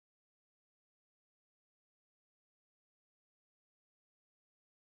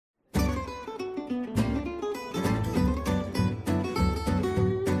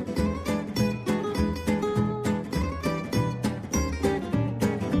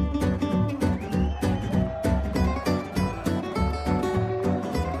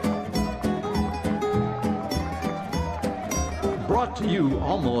brought to you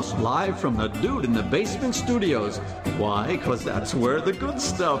almost live from the Dude in the Basement studios. Why? Because that's where the good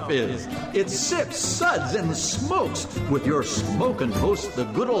stuff is. It's Sips, Suds, and Smokes with your smoking host, the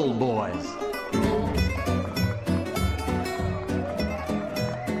good old boys.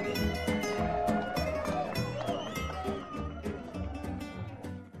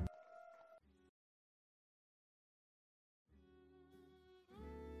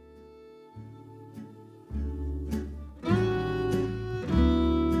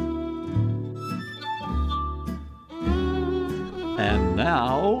 And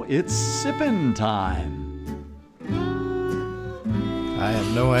now it's sippin' time. I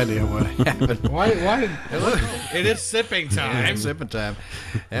have no idea what happened. Why? It is sipping time. Yeah, sipping time.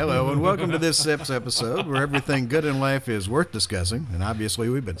 Hello, and welcome to this Sips episode where everything good in life is worth discussing, and obviously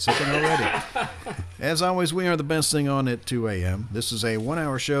we've been sipping already. As always, we are the best thing on at 2 a.m. This is a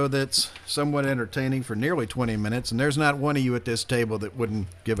 1-hour show that's somewhat entertaining for nearly 20 minutes, and there's not one of you at this table that wouldn't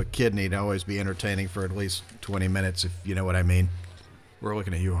give a kidney to always be entertaining for at least 20 minutes, if you know what I mean. We're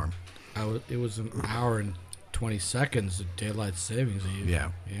looking at you, Harm. It was an hour and 20 seconds of daylight savings. Yeah,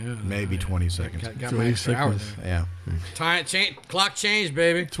 maybe 20 seconds. Got my extra hour there. Yeah. Clock changed,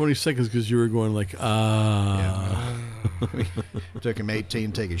 baby. 20 seconds because you were going like, Yeah. Took him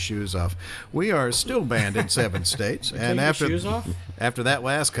 18 to take his shoes off. We are still banned in 7 states. And after shoes off? After that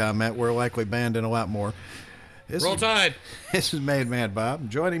last comment, we're likely banned in a lot more. Roll Tide. This is Made Man Bob.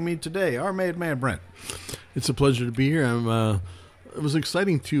 Joining me today, our Made Man Brent. it's a pleasure to be here. It was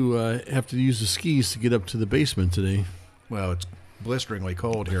exciting to have to use the skis to get up to the basement today. Well, it's blisteringly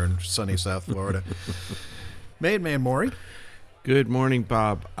cold here in sunny South Florida. Made Man Maury. Good morning,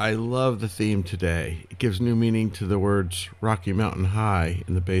 Bob. I love the theme today. It gives new meaning to the words Rocky Mountain High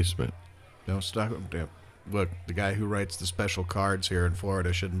in the basement. Don't stop. Look, the guy who writes the special cards here in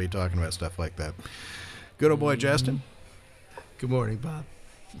Florida shouldn't be talking about stuff like that. Good old boy Justin. Good morning, Bob.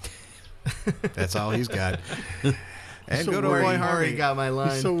 That's all he's got. And So good old boy Already Harmy. got my line.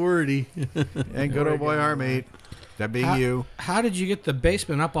 He's so wordy. And good old boy Harmy. That being you. How did you get the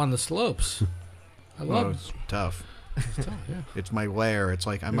basement up on the slopes? I Well, love it's tough. it. Yeah. It's my lair. It's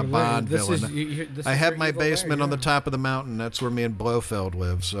like I'm a Your Bond lair. This villain. this I is have your my evil lair, basement on the yeah. top of the mountain. That's where me and Blofeld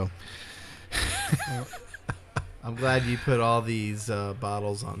live. So I'm glad you put all these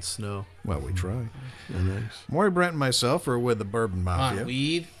bottles on snow. well, we try. Oh, nice. Maury Brent and myself are with the Bourbon Mafia. On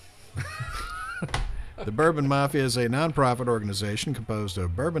weed. The Bourbon Mafia is a nonprofit organization composed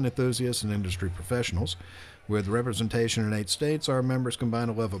of bourbon enthusiasts and industry professionals. With representation in 8 states, our members combine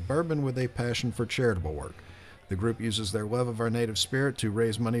a love of bourbon with a passion for charitable work. The group uses their love of our native spirit to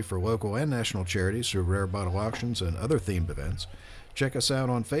raise money for local and national charities through rare bottle auctions and other themed events. Check us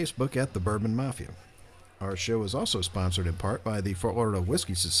out on Facebook at the Bourbon Mafia. Our show is also sponsored in part by the Fort Lauderdale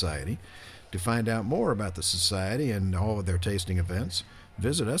Whiskey Society. To find out more about the society and all of their tasting events,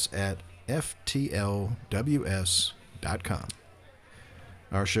 visit us at ftlws.com.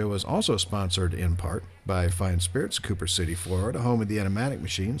 Our show is also sponsored in part by Fine Spirits, Cooper City, Florida, home of the Enigmatic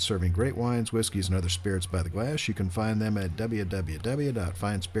Machine, serving great wines, whiskeys, and other spirits by the glass. You can find them at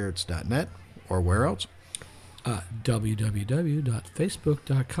www.finespirits.net or where else?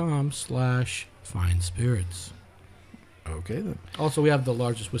 www.facebook.com/finespirits. Okay, then. Also, we have the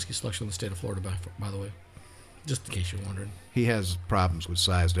largest whiskey selection in the state of Florida, by the way. Just in case you're wondering. He has problems with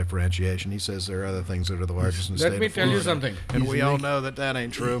size differentiation. He says there are other things that are the largest in the state Let me of tell you Florida. something. And we all know that that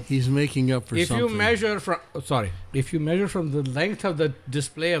ain't true. He's making up for If something. you measure from the length of the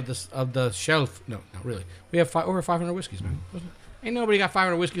display of the shelf, no, not really. We have over 500 whiskeys, man. Ain't nobody got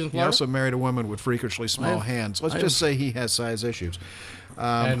 500 whiskeys in He Florida. also married a woman with freakishly small hands. Let's just say he has size issues.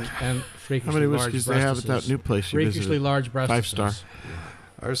 And How freakishly many large whiskeys do they have at that breastises. new place you Freakishly visited? large breastises. 5-star.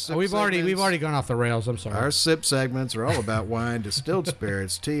 Our sip We've already segments- gone off the rails. I'm sorry. Our sip segments are all about wine, distilled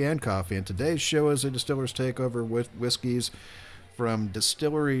spirits, tea, and coffee. And today's show is a distiller's takeover with whiskeys from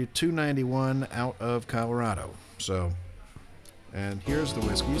Distillery 291 out of Colorado. So, and here's the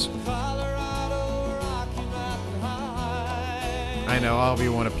whiskeys. I know, all of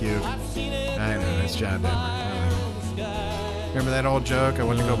you want to puke. I know, that's John Denver. Remember that old joke? I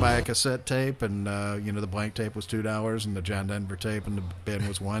went to go buy a cassette tape, and the blank tape was $2, and the John Denver tape and the bin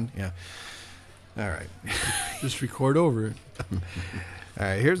was $1. Yeah. All right. Just record over it. All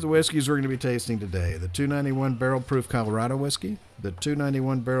right, here's the whiskeys we're going to be tasting today. The 291 Barrel Proof Colorado Whiskey, the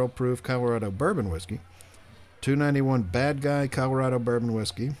 291 Barrel Proof Colorado Bourbon Whiskey, 291 Bad Guy Colorado Bourbon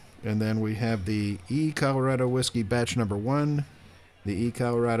Whiskey, and then we have the E Colorado Whiskey Batch Number 1, the E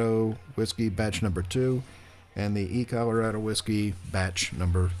Colorado Whiskey Batch Number 2, and the E Colorado Whiskey Batch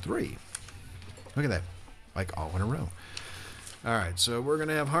Number 3. Look at that, like all in a row. All right, so we're going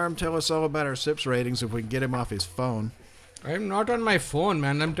to have Harm tell us all about our SIPS ratings if we can get him off his phone. I'm not on my phone,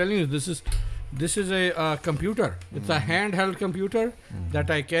 man. I'm telling you, this is a computer. It's a handheld computer that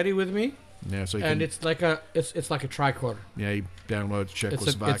I carry with me, Yeah, so you and can, it's like a tricorder. yeah, you download It's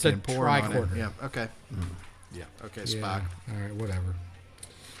Czechoslovakian a porn on it. tricorder. Yeah, okay. Yeah, okay, Spock. Yeah. All right, whatever.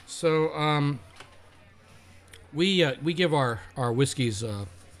 So we give our whiskeys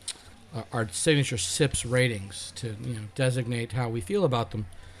our signature sips ratings to designate how we feel about them.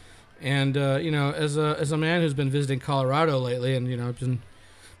 And as a man who's been visiting Colorado lately, and I've been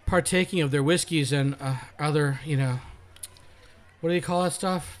partaking of their whiskeys and other what do you call that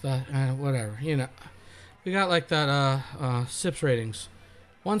stuff? Whatever. We got like that sips ratings.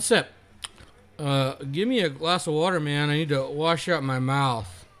 1 sip. Give me a glass of water, man. I need to wash out my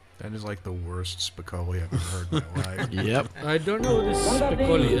mouth. That is like the worst Spicoli I've ever heard in my life. Yep. I don't know what this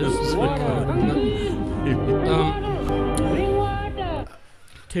Spicoli is.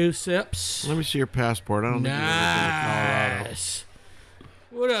 2 sips. Let me see your passport. I don't think you've ever been to Colorado. Nice.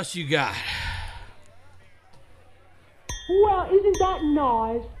 What else you got? Well, isn't that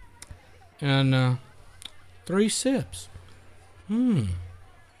nice? And 3 sips.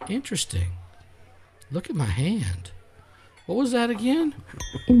 Interesting. Look at my hand. What was that again?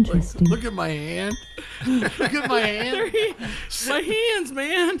 Interesting. Look at my hand. Look at my hand. My hands,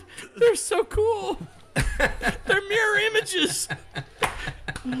 man. They're so cool. They're mirror images.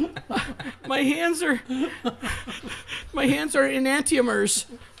 My hands are enantiomers.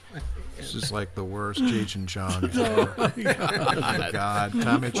 This is like the worst Cheech and Chong ever. Oh, my God.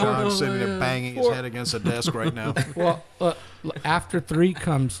 Tommy Chong's sitting there banging his head against a desk right now. Well, after 3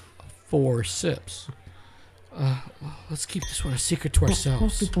 comes 4 sips. Let's keep this one a secret to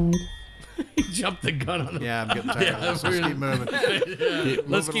ourselves. Classified. He jumped the gun on him. Yeah, I'm getting tired of this. Let's keep moving.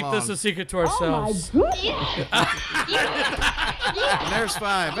 Let's keep this a secret to Oh ourselves. my goodness. And there's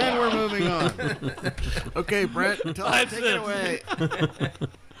 5, and we're moving on. Okay, Brett, take it away.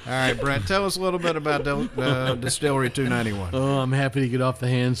 All right, Brett, tell us a little bit about Distillery 291. Oh, I'm happy to get off the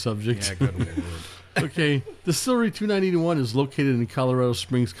hand subject. Yeah, good Lord. Okay, Distillery 291 is located in Colorado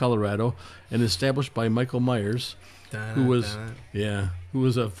Springs, Colorado, and established by Michael Myers, who was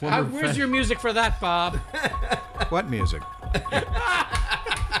a former. Where's your music for that, Bob? What music?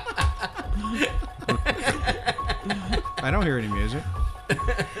 I don't hear any music.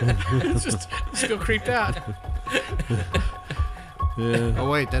 Just go creeped out. Yeah, Oh,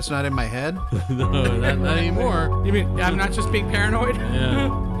 wait, that's not in my head? no, not anymore. You mean I'm not just being paranoid?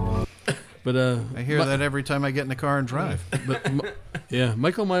 Yeah. But I hear that every time I get in the car and drive.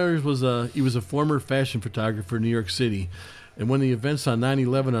 Michael Myers was a former fashion photographer in New York City, and when the events on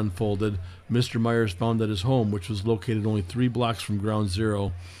 9/11 unfolded, Mr. Myers found that his home, which was located only 3 blocks from Ground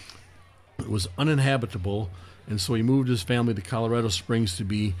Zero, was uninhabitable, and so he moved his family to Colorado Springs to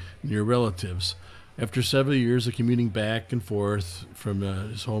be near relatives. After several years of commuting back and forth from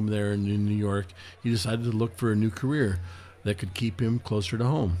his home there in New York, he decided to look for a new career that could keep him closer to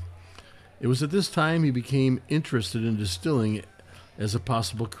home. It was at this time he became interested in distilling as a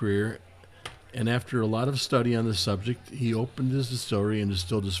possible career, and after a lot of study on the subject, he opened his distillery and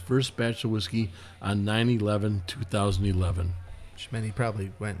distilled his first batch of whiskey on 9/11/2011. Which meant he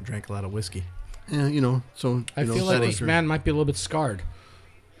probably went and drank a lot of whiskey. Yeah, so I feel like this man might be a little bit scarred.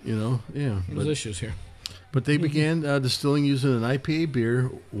 yeah. There's issues here. But they began distilling using an IPA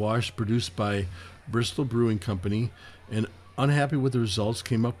beer wash produced by Bristol Brewing Company, and unhappy with the results,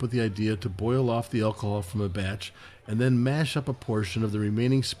 came up with the idea to boil off the alcohol from a batch and then mash up a portion of the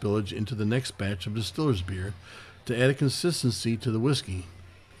remaining spillage into the next batch of distiller's beer to add a consistency to the whiskey.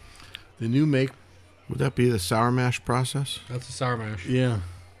 The new make... Would that be the sour mash process? That's a sour mash. Yeah.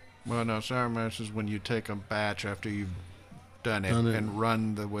 Well, no, sour mash is when you take a batch after you've done it and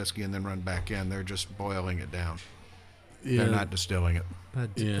run the whiskey and then run back in. They're just boiling it down. Yeah. They're not distilling it.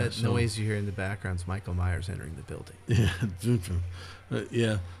 That noise you hear in the background is Michael Myers entering the building.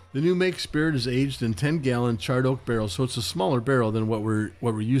 Yeah. The new make spirit is aged in 10-gallon charred oak barrels, so it's a smaller barrel than what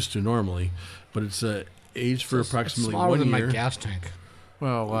we're used to normally, but it's aged for approximately 1 year. Smaller than my gas tank.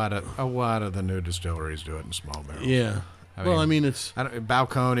 Well, a lot of the new distilleries do it in small barrels. Yeah. It's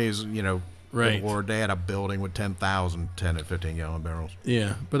Balcones, right. Or they had a building with 10,000 10 and 15-gallon barrels.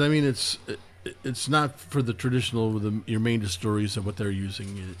 Yeah, but it's not for the traditional your main distilleries of what they're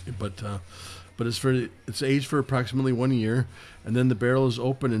using, but it's aged for approximately 1 year, and then the barrel is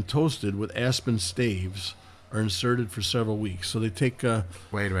opened and toasted with aspen staves are inserted for several weeks. So they take.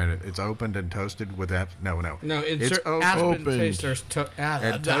 Wait a minute, it's opened and toasted with that? No. No, it's aspen opened tasters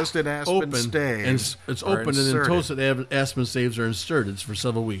and toasted aspen open staves. And it's opened and then toasted aspen staves are inserted for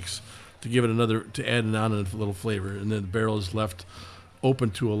several weeks to give it to add on a little flavor, and then the barrel is left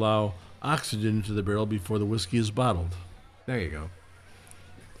open to allow oxygen into the barrel before the whiskey is bottled. There you go.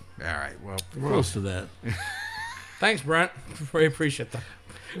 All right. Well, Close to that. Thanks, Brent. We appreciate that.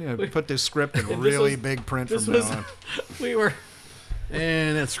 yeah, put this script in really big print from now on. We were.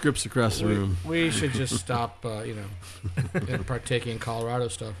 And that script's across the room. We should just stop, in partaking in Colorado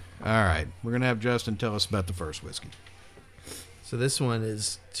stuff. All right. We're going to have Justin tell us about the first whiskey. So this one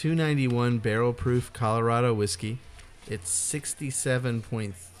is 291 barrel proof Colorado whiskey. It's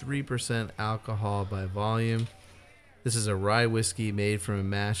 67.3% alcohol by volume. This is a rye whiskey made from a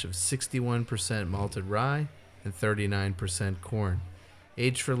mash of 61% malted rye and 39% corn.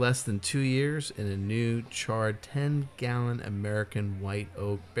 Aged for less than 2 years in a new charred 10-gallon American white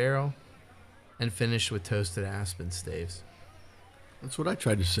oak barrel and finished with toasted aspen staves. That's what I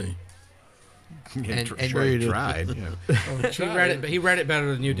tried to say. And Sure you tried. Yeah. He read it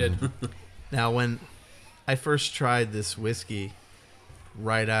better than you did. Now, when I first tried this whiskey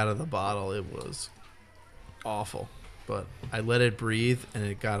right out of the bottle, it was awful. But I let it breathe, and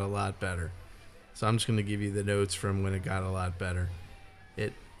it got a lot better. So I'm just going to give you the notes from when it got a lot better.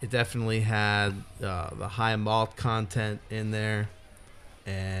 It definitely had the high malt content in there,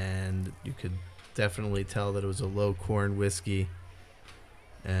 and you could definitely tell that it was a low corn whiskey.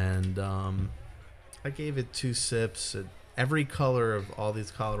 And I gave it 2 sips. Every color of all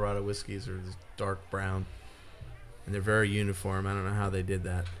these Colorado whiskeys are this dark brown, and they're very uniform. I don't know how they did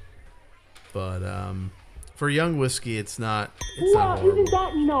that, but for young whiskey, it's not Wow, horrible. isn't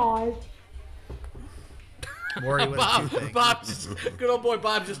that nice? Maury, what did you think? Good old boy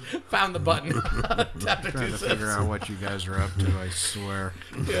Bob just found the button. Tapped it Trying 2 to sips. figure out what you guys are up to, I swear.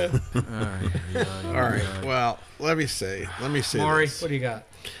 Yeah. All right. Well, let me say Maury, this. what do you got?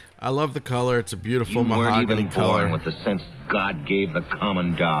 I love the color. It's a beautiful You weren't mahogany even color. born with the sense God gave the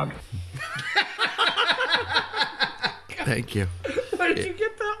common dog. Thank you. Where did you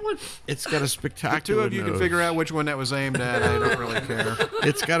get that one? It's got a The spectacular two of you nose. can figure out which one that was aimed at. I don't really care.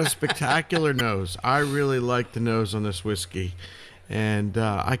 It's got a spectacular nose. I really like the nose on this whiskey. And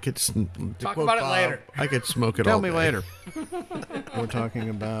I could... Talk about it later. I could smoke it Tell all me day. later. We're talking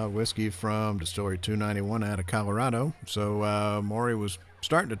about whiskey from Distillery 291 out of Colorado. So Maury was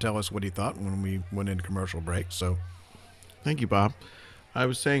starting to tell us what he thought when we went into commercial break. So Thank you, Bob. I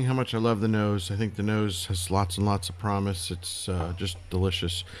was saying how much I love the nose. I think the nose has lots and lots of promise. It's just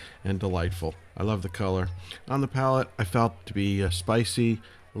delicious and delightful. I love the color. On the palate, I felt to be spicy,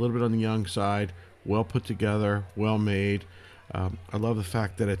 a little bit on the young side, well put together, well made. I love the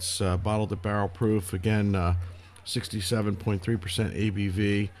fact that it's bottled at barrel proof. Again, 67.3%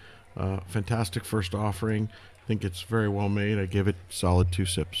 ABV. Fantastic first offering. I think it's very well made. I give it solid 2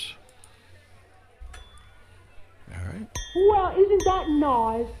 sips. all right. Well, isn't that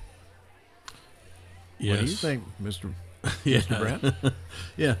nice? Yes. What do you think, Mr. Yeah. Brent?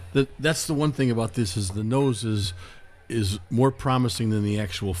 Yeah, that's the one thing about this is the nose is more promising than the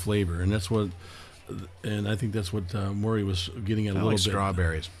actual flavor, and I think that's what Maury was getting at a I little like bit.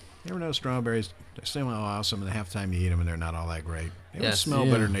 strawberries. You ever know strawberries? They seem awesome, and half the time you eat them, and they're not all that great. They don't Yes. smell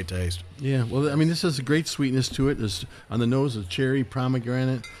Yeah. better than they taste. Yeah, well, I mean, this has a great sweetness to it. There's on the nose, a cherry,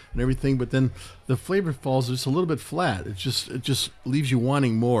 pomegranate, and everything. But then the flavor falls just a little bit flat. It just leaves you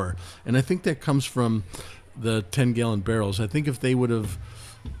wanting more. And I think that comes from the 10-gallon barrels. I think if they would have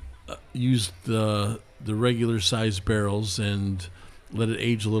used the regular size barrels and let it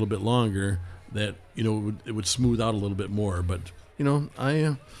age a little bit longer, that it would smooth out a little bit more. But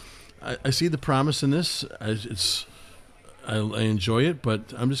I see the promise in this. I enjoy it,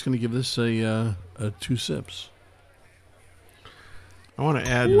 but I'm just going to give this a 2 sips. I want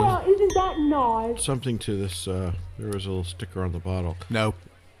to add Well, isn't that nice? something to this. There was a little sticker on the bottle. No.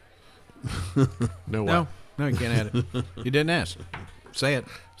 No, No. what? No, you can't add it. You didn't ask. Say it.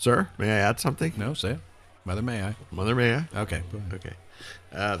 Sir, may I add something? No, say it. Mother, may I? Mother, may I? Okay. Go ahead.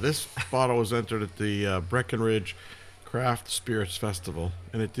 Okay. This bottle was entered at the Breckenridge Craft Spirits Festival,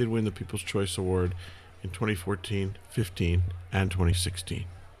 and it did win the People's Choice Award in 2014, 15, and 2016.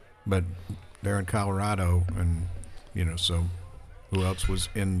 But they're in Colorado, and, so who else was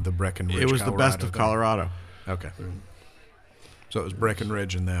in the Breckenridge? It was the best of thing? Colorado. Okay. So it was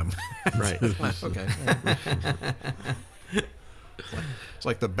Breckenridge and them. Right. Okay. It's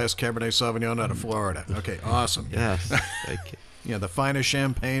like the best Cabernet Sauvignon out of Florida. Okay, awesome. Yes. Thank you. Yeah, the finest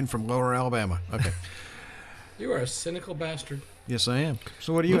champagne from Lower Alabama. Okay. You are a cynical bastard. Yes, I am.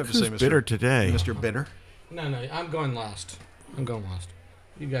 So what do you Look have to say, who's Mr. bitter today. Mr. Bitter? No, I'm going last. You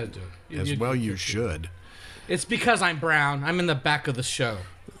guys do it. As well you should. It's because I'm brown. I'm in the back of the show.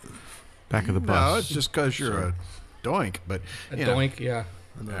 Back of the No, bus. it's just because you're a doink, but, A you know. doink, yeah.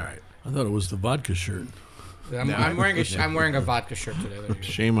 All right. I thought it was the vodka shirt. I'm wearing a vodka shirt today. There you go.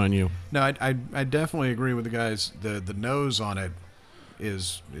 Shame on you. No, I definitely agree with the guys. The nose on it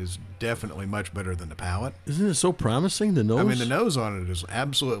is definitely much better than the palate. Isn't it so promising? The nose. I mean, the nose on it is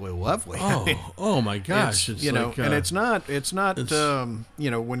absolutely lovely. Oh my gosh! It's, It's and it's not it's-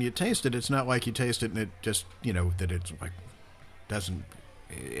 when you taste it, it's not like you taste it and it just that it's like doesn't.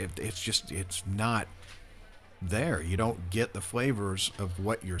 It's not there. You don't get the flavors of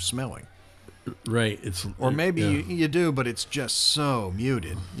what you're smelling. right. It's Or maybe yeah. you do, but it's just so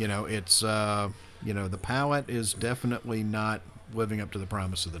muted. It's the palate is definitely not living up to the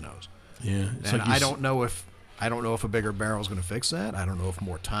promise of the nose. Yeah. It's And like you I don't know if a bigger barrel is going to fix that. I don't know if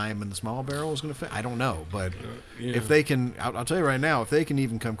more time in the small barrel is going to fix. I don't know, but if they can, I'll tell you right now, if they can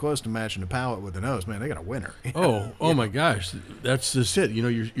even come close to matching the palate with the nose, man, they got a winner. Oh my gosh, that's just it.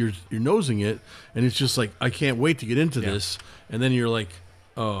 You're nosing it, and it's just like I can't wait to get into this, and then you're like,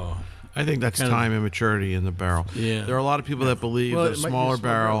 oh, I think that's kind of- time and maturity in the barrel. Yeah. There are a lot of people that believe Well, that a it might be a smaller small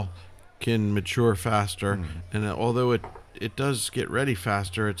barrel can mature faster, and although it does get ready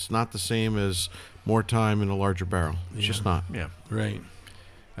faster, it's not the same as more time in a larger barrel. It's just not. Yeah, right.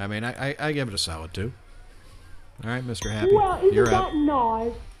 I mean, I give it a solid 2. All right, Mr. Happy, Well, isn't you're up. that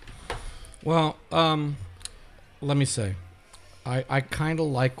nice? Well, let me say, I kind of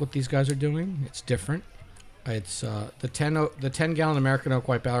like what these guys are doing. It's different. It's the 10 gallon American oak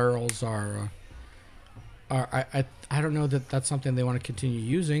white barrels are I don't know that that's something they want to continue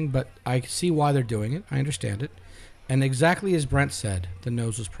using, but I see why they're doing it. I understand it, and exactly as Brent said, the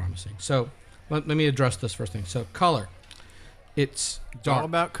nose was promising. So let me address this first thing. So color, it's It's dark. all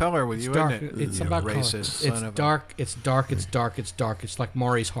about color with It's you, dark. isn't it? It's You about color. racist son It's of a- dark. It's dark. It's dark. It's dark. It's dark. It's like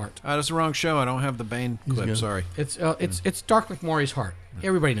Maury's heart. Oh, that's the wrong show. I don't have the Bane clip. good. Sorry. It's dark like Maury's heart.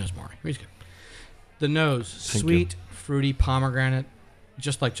 Everybody knows Maury. He's good. The nose, sweet, fruity pomegranate,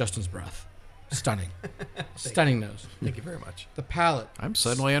 just like Justin's breath. Stunning. Stunning nose. Thank you very much. The palate. I'm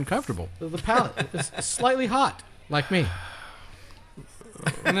suddenly uncomfortable. The palate is slightly hot, like me.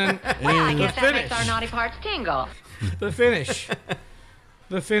 And then I the guess that makes our finish. naughty parts tingle. The finish.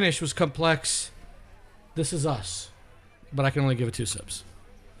 The finish was complex. This is us. But I can only give it 2 sips.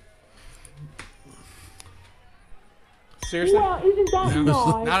 Seriously? Well, isn't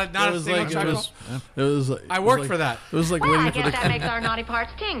that nice? Not It a was single like chuckle? it was like I it was worked like- for that. It was like Well, I waiting for guess the that makes our naughty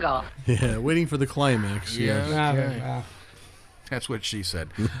parts tingle. waiting for the climax. Yeah. That's what she said.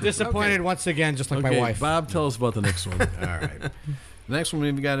 Disappointed once again, just like Okay, my wife. Bob, tell us about the next one. All right. The next one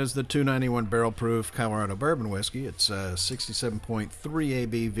we've got is the 291 barrel proof Colorado bourbon whiskey. It's 67.3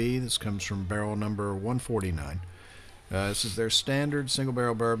 ABV. This comes from barrel number 149. This is their standard single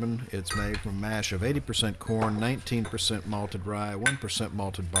barrel bourbon. It's made from mash of 80% corn, 19% malted rye, 1%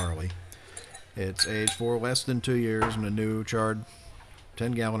 malted barley. It's aged for less than 2 years in a new charred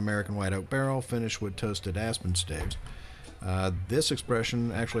 10-gallon American white oak barrel, finished with toasted aspen staves. This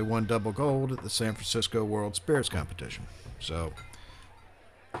expression actually won double gold at the San Francisco World Spirits Competition. So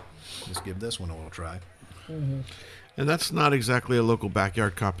let's give this one a little try. And that's not exactly a local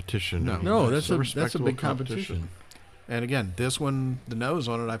backyard competition. No, that's a respectable big competition. And again, this one, the nose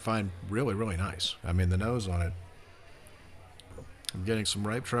on it, I find really, really nice. I mean, the nose on it, I'm getting some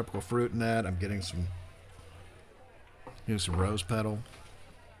ripe tropical fruit in that. I'm getting some rose petal.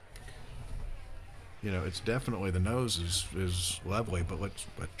 It's definitely, the nose is lovely, but let's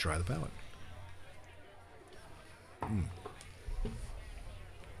try the palate.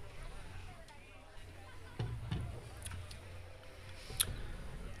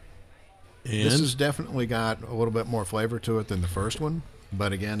 And This has definitely got a little bit more flavor to it than the first one,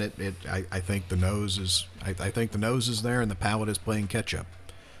 but again, I think the nose is I think the nose is there and the palate is playing catch up.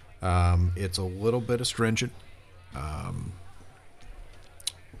 It's a little bit astringent.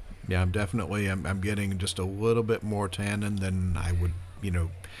 Yeah, I'm getting just a little bit more tannin than I would, and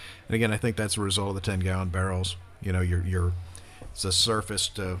again, I think that's a result of the 10-gallon barrels. It's a surface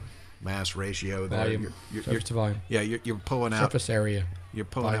to mass ratio there. Volume. Surface to volume. Yeah, you're pulling out. Surface area. You're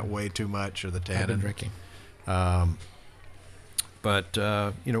pulling out way too much of the I've been tannin. drinking. But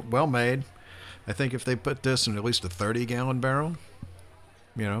well made. I think if they put this in at least a 30-gallon barrel,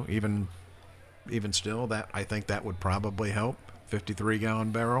 even still, that I think that would probably help.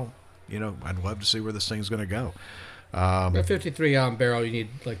 53-gallon barrel. I'd love to see where this thing's going to go. A 53-gallon barrel, you need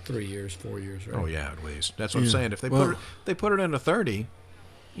like 3 years, 4 years, right? Oh yeah, at least. That's what I'm saying. If they put it into 30,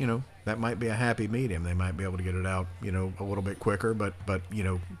 that might be a happy medium. They might be able to get it out, a little bit quicker, but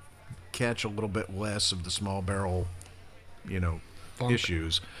catch a little bit less of the small barrel, Funk.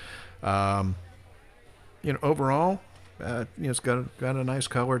 issues. Overall, It's got a nice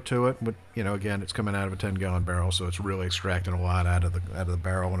color to it, but again, it's coming out of a 10-gallon barrel, so it's really extracting a lot out of the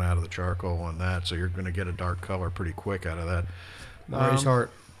barrel and out of the charcoal and that. So you're going to get a dark color pretty quick out of that. Murray's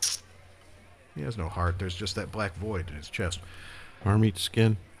heart. He has no heart. There's just that black void in his chest. Arm-eat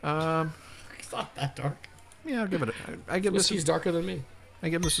skin. It's not that dark. Yeah, I'll give it. I give this. Whiskey's darker than me. I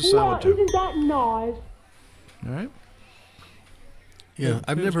give this a solid 2. Isn't that nice? All right. Yeah,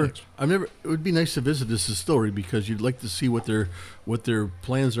 I've never. It would be nice to visit this distillery because you'd like to see what their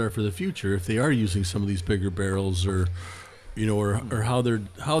plans are for the future if they are using some of these bigger barrels or how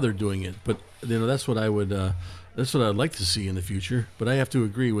they're doing it. But that's what I would. That's what I'd like to see in the future. But I have to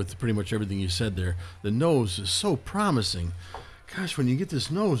agree with pretty much everything you said there. The nose is so promising. Gosh, when you get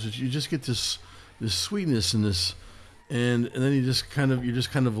this nose, you just get this sweetness and this, and then you're just kind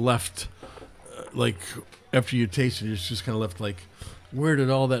of left like after you taste it, you're just kind of left like, where did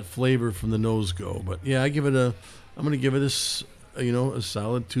all that flavor from the nose go? But yeah, I'm going to give it a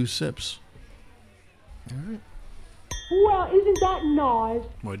solid 2 sips. All right. Well, isn't that nice?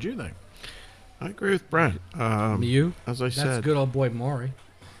 What'd you think? I agree with Brent. You? As I That's said, good old boy Maury.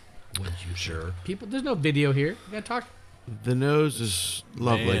 Would you sure? People, there's no video here. You gotta talk. the nose is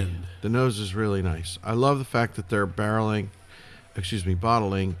lovely. Man. The nose is really nice. I love the fact that they're bottling at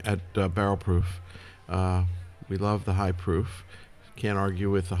barrel proof. We love the high proof. Can't argue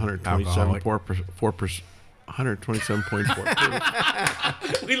with 127.4 proof.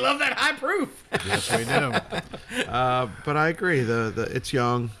 We love that high proof. Yes, we do. But I agree. It's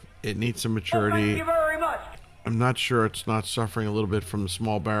young. It needs some maturity. Thank you very much. I'm not sure it's not suffering a little bit from the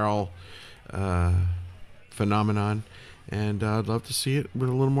small barrel phenomenon, and I'd love to see it with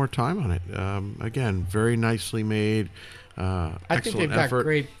a little more time on it. Again, very nicely made. I think Excellent they've effort. got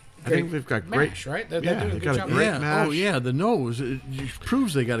great. I think they've got great mash, right? They're yeah, doing a they good got a job. great Yeah. mash. Oh yeah, the nose it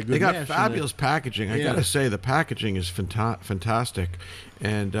proves they got a good. They got mash fabulous packaging. I Yeah. gotta say, the packaging is fantastic,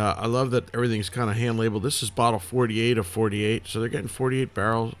 and I love that everything's kind of hand labeled. This is bottle 48 of 48, so they're getting 48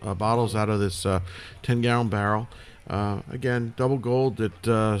 bottles out of this 10-gallon barrel. Again, double gold that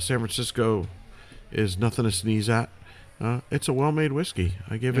San Francisco is nothing to sneeze at. It's a well-made whiskey.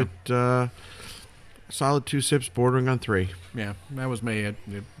 I give it solid 2 sips, bordering on 3. Yeah, that was me. It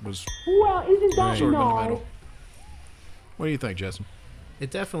was Well, isn't that sort of in the nice? middle. What do you think, Jason?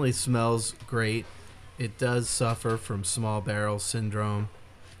 It definitely smells great. It does suffer from small barrel syndrome.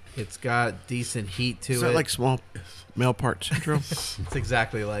 It's got decent heat to Is it. that like small male part syndrome? It's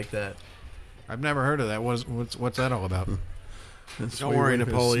exactly like that. I've never heard of that. What's that all about? That's Don't why you worry, went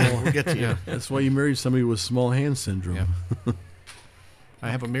for Napoleon. We'll get to you. That's why you married somebody with small hand syndrome. Yeah. I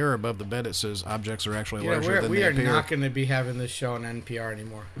have a mirror above the bed that says objects are actually larger than we they are appear. not going to be having this show on NPR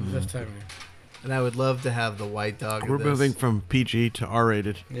anymore. This time of year. And I would love to have the white dog. We're of this. moving from PG to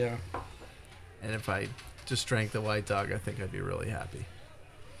R-rated. Yeah. And if I just drank the white dog, I think I'd be really happy.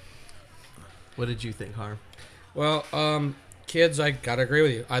 What did you think, Harm? Well, kids, I gotta agree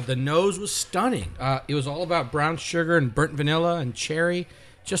with you. The nose was stunning. It was all about brown sugar and burnt vanilla and cherry,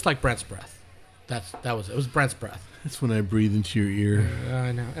 just like Brent's breath. That was it. It was Brent's breath. That's when I breathe into your ear.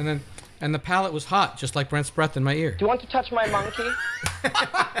 I know. And the palate was hot, just like Brent's breath in my ear. Do you want to touch my monkey?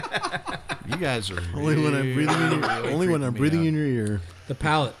 You guys are Only when I'm breathing in your, only when I'm breathing in your ear. The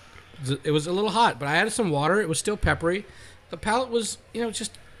palate, it was a little hot, but I added some water. It was still peppery. The palate was, it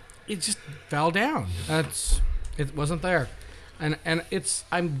just fell down. It wasn't there, and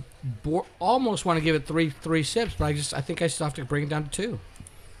almost want to give it three sips, but I think I still have to bring it down to 2.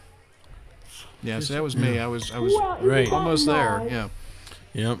 Yeah, so that was me. I was Well, isn't Right. that almost there. nice? Yeah.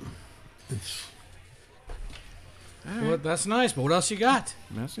 Yep. It's Well, that's nice, but what else you got?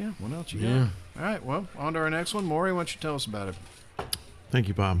 Yeah. What else you yeah. got? All right. Well, on to our next one. Maury, why don't you tell us about it? Thank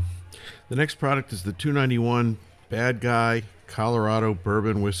you, Bob. The next product is the 291 Bad Guy Colorado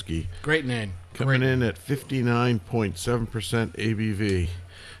Bourbon Whiskey, Great name. coming in at 59.7% ABV.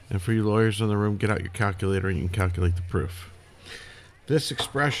 And for you lawyers in the room, get out your calculator and you can calculate the proof. This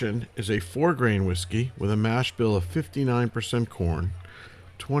expression is a 4-grain whiskey with a mash bill of 59% corn,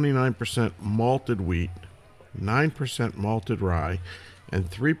 29% malted wheat, 9% malted rye,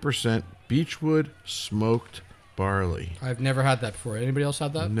 and 3% beechwood smoked barley. I've never had that before. Anybody else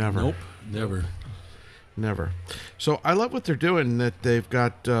had that? Never. Nope. Never. Never. So I love what they're doing, that they've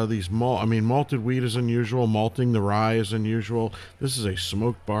got these malted wheat is unusual, malting the rye is unusual. This is a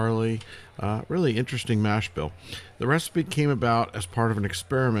smoked barley, really interesting mash bill. The recipe came about as part of an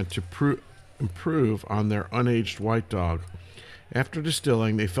experiment to improve on their unaged white dog. After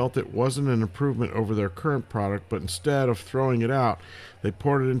distilling, they felt it wasn't an improvement over their current product, but instead of throwing it out, they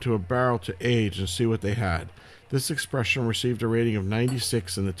poured it into a barrel to age and see what they had. This expression received a rating of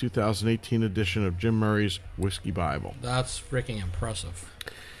 96 in the 2018 edition of Jim Murray's Whiskey Bible. That's freaking impressive.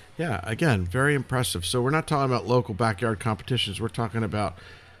 Yeah, again, very impressive. So we're not talking about local backyard competitions. We're talking about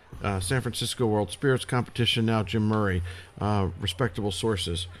San Francisco World Spirits Competition, now Jim Murray, respectable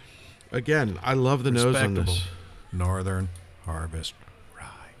sources. Again, I love the nose on this. Northern Harvest Rye.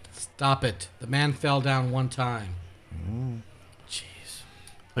 Stop it. The man fell down one time. Jeez.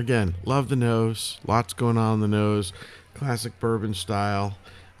 Again, love the nose. Lots going on in the nose. Classic bourbon style.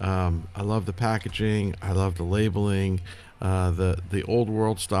 I love the packaging. I love the labeling. The old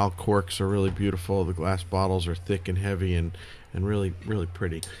world style corks are really beautiful. The glass bottles are thick and heavy and really, really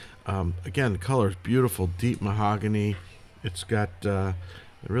pretty. Again, the color is beautiful. Deep mahogany. It's got a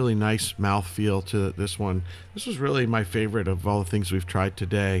really nice mouthfeel to this one. This was really my favorite of all the things we've tried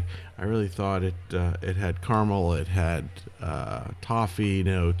today. I really thought it had caramel, it had toffee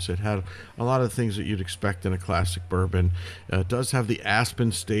notes, it had a lot of things that you'd expect in a classic bourbon. It does have the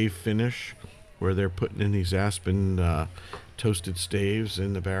aspen stave finish, where they're putting in these aspen toasted staves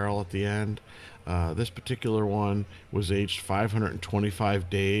in the barrel at the end. This particular one was aged 525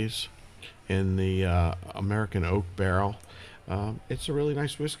 days in the American oak barrel. It's a really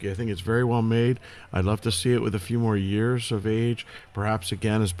nice whiskey. I think it's very well made. I'd love to see it with a few more years of age. Perhaps,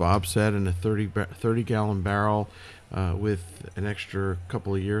 again, as Bob said, in a 30-gallon barrel with an extra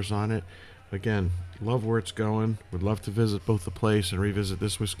couple of years on it. Again, love where it's going. Would love to visit both the place and revisit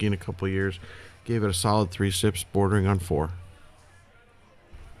this whiskey in a couple of years. Gave it a solid 3 sips, bordering on 4.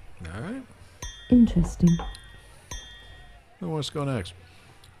 All right. Interesting. Who wants to go next?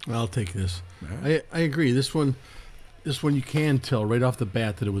 I'll take this. All right. I agree. This one you can tell right off the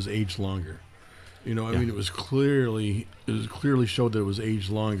bat that it was aged longer. You know, I mean, it was clearly showed that it was aged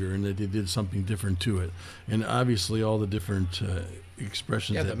longer and that they did something different to it. And obviously, all the different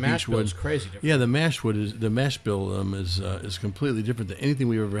expressions. Yeah, that the mash bill Beechwood is crazy different. Yeah, the mash bill is completely different than anything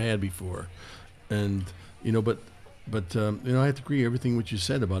we've ever had before. And you know, but you know, I have to agree everything what you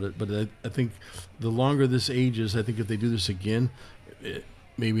said about it. But I think the longer this ages, I think if they do this again,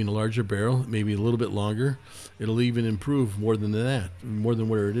 maybe in a larger barrel, maybe a little bit longer, it'll even improve more than that, more than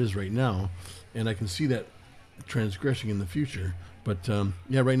where it is right now. And I can see that transgressing in the future. But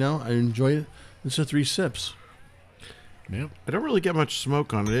yeah, right now I enjoy it. It's a 3 sips. Yeah. I don't really get much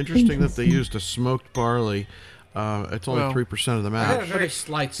smoke on it. Interesting that they used a smoked barley. It's only Well, 3% of the I had a mash. very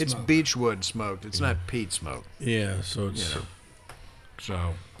slight smoke. It's beechwood smoked. It's not peat smoke. Yeah, so it's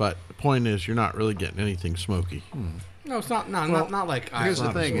So But the point is, you're not really getting anything smoky. No, it's not. No, Well, not like. here's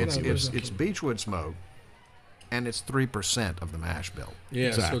the thing: It's it's beechwood smoke, and it's 3% of the mash bill. yeah,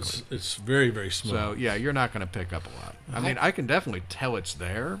 Exactly. so it's very, very small. So yeah, you're not going to pick up a lot. I mean, I can definitely tell it's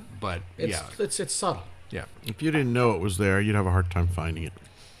there, but it's subtle. yeah. If you didn't know it was there, you'd have a hard time finding it.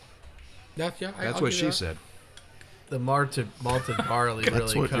 That's That's what she said. The malted barley really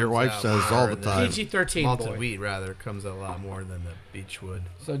That's what comes your wife out says more all the than- time. PG-13 Malted boy. wheat, rather, comes out a lot more than the Beechwood.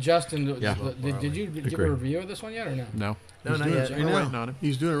 So Justin, Yeah. did you give Agree. a review of this one yet or no? No. No, not doing yet. it We're right waiting now. on him.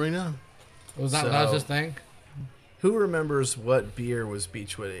 He's doing it right now. Was that was So- his thing? Who remembers what beer was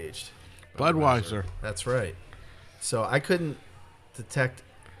Beechwood aged? Budweiser. That's right. So I couldn't detect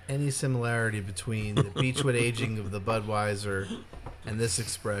any similarity between the Beechwood aging of the Budweiser and this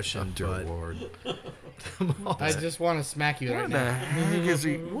expression. Dear but Lord. I just want to smack you right now.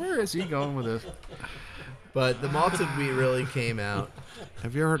 Where is he going with this? But the malted wheat really came out.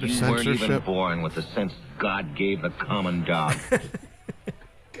 Have you heard of You weren't even censorship? born with the sense God gave the common dog.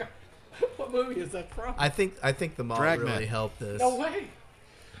 What movie is that from? I think the malt Dragnet. really helped this. No way.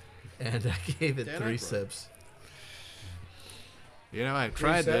 And I gave it Dan 3 Aykroyd. sips. You know, I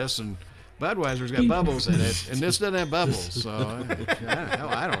tried said- this, and Budweiser's got bubbles in it, and this doesn't have bubbles. So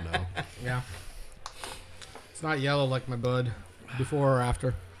I don't know. Yeah. It's not yellow like my bud, before or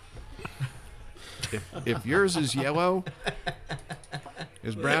after. If yours is yellow,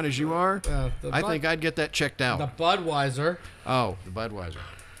 as brown as you are, I think I'd get that checked the out. Budweiser. Oh, the Budweiser.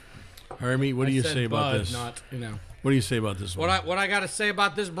 Harmy, what do I you said say about Bud, this? Not What do you say about this one? What I got to say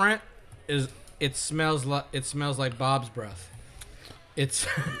about this, Brent, is it smells like Bob's breath. It's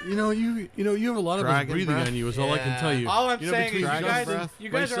You know, you have a lot of us Dragon breathing breath? on you. Is all I can tell you. all I'm You know, saying is between you guys, breath, you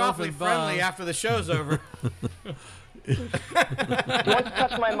guys are myself awfully and friendly Bob. after the show's over. You want to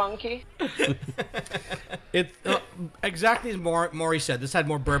touch my monkey? It exactly as Maury said. This had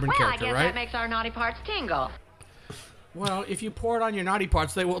more bourbon Well, I character, guess right? that makes our naughty parts tingle. Well, if you pour it on your naughty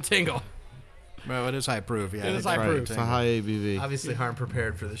parts, they will tingle. Well, it is high proof. Yeah, It is that's high right. proof. It's a high ABV. Obviously, aren't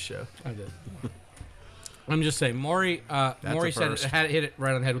prepared for the show. I did. I'm just saying, Maury a said first. it had hit it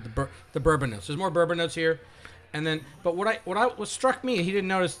right on the head with the bourbon notes. There's more bourbon notes here, and then but what struck me he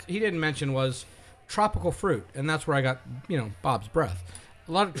didn't mention was tropical fruit, and that's where I got Bob's breath.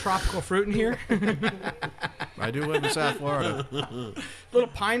 A lot of tropical fruit in here. I do live in South Florida. Little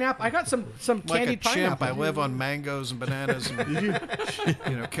pineapple. I got some Like a candied chimp, pineapple. I live on mangoes and bananas and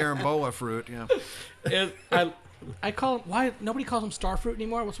carambola fruit. Yeah. I call them, why nobody calls them star fruit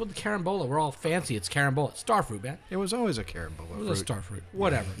anymore? What's with the carambola? We're all fancy. It's carambola. Star fruit, man. It was always a carambola It was fruit. a star fruit.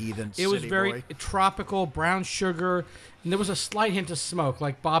 Whatever. Heathen It was city very boy. tropical, brown sugar, and there was a slight hint of smoke,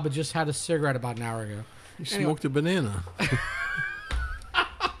 like Bob had just had a cigarette about an hour ago. You smoked a banana.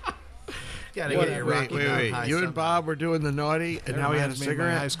 Gotta get your Rocky Mountain High You and sometime. Bob were doing the naughty, and now he had a Reminds me of my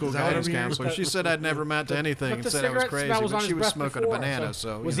cigarette. high school Is that what guidance I'm hearing? counselor. She said I'd never amount to anything But and the said I was cigarette crazy, smell was but on she his was breath smoking before, a banana,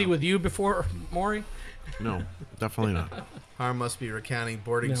 so was he with you before, Maury? No, definitely not. Harm must be recounting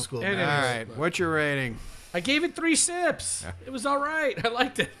boarding No. school. It All memories. right, what's your rating? I gave it 3 sips. It was all right. I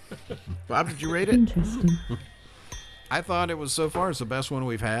liked it. Bob, did you rate it? Interesting. I thought it was so far it's the best one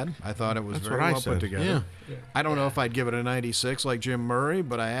we've had. I thought it was That's very what I well put said. together. Yeah. I don't know if I'd give it a 96 like Jim Murray,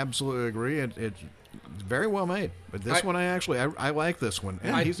 but I absolutely agree. It's very well made. But this one, I like this one.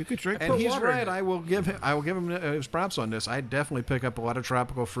 And he's, you could drink and put he's water in right. it. I will give him his props on this. I definitely pick up a lot of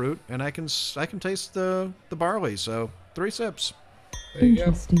tropical fruit, and I can taste the barley. So 3 sips. There you go.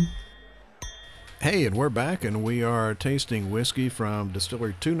 Interesting. Hey, and we're back, and we are tasting whiskey from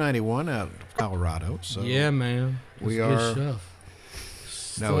Distillery 291 out of Colorado. So Yeah, man. We It's good are-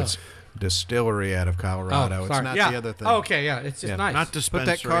 stuff. no, it's Distillery out of Colorado. It's not yeah. the other thing. Oh, okay, yeah. It's just Yeah. nice. Not Put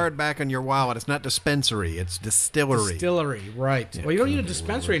dispensary. that card back in your wallet. It's not dispensary. It's distillery. Distillery, right. Well, you don't need a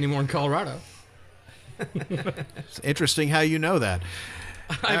dispensary anymore in Colorado. It's interesting how you know that.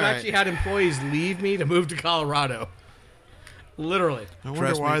 I've right. actually had employees leave me to move to Colorado. Literally. I wonder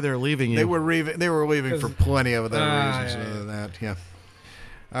Trust why me, they're leaving you. They were leaving for plenty of other reasons yeah, other than that. Yeah.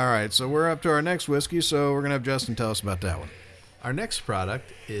 All right, so we're up to our next whiskey, so we're gonna have Justin tell us about that one. Our next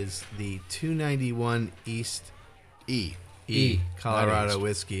product is the 291 East E. Colorado Not East.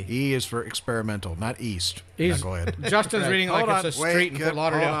 whiskey. E is for experimental, not East. He's- Now, go ahead. Justin's reading like it's a street in Fort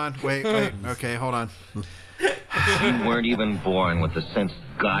Lauderdale. Hold on. Wait. Okay, hold on. You weren't even born with the sense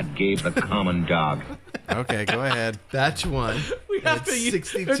God gave the common dog. Okay, go ahead. Batch 1. We have to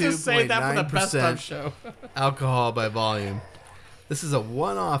just say that for the best of 62.9% show. alcohol by volume. This is a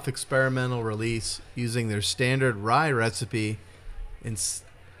one-off experimental release using their standard rye recipe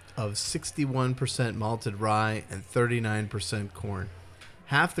of 61% malted rye and 39% corn.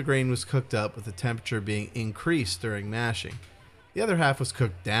 Half the grain was cooked up with the temperature being increased during mashing. The other half was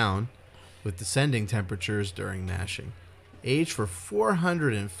cooked down with descending temperatures during mashing. Aged for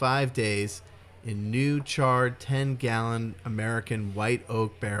 405 days in new charred 10-gallon American white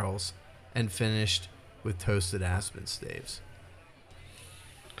oak barrels and finished with toasted aspen staves.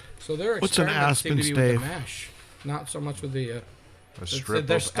 So their What's an experiments seem to be aspen with the stave? mash, not so much with the. A strip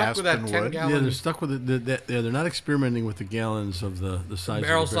they're of stuck with that aspen 10 wood. gallon Yeah, they're stuck with it. They're not experimenting with the gallons of the size.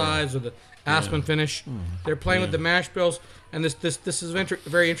 barrel of the barrel. size or the aspen finish. They're playing with the mash bills, and this is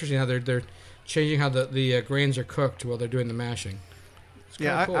very interesting how they're changing how the grains are cooked while they're doing the mashing. It's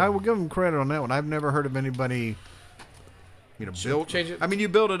kinda Yeah, cool. I will give them credit on that one. I've never heard of anybody, build. change it? I mean, you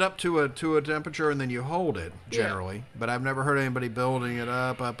build it up to a temperature and then you hold it generally. But I've never heard anybody building it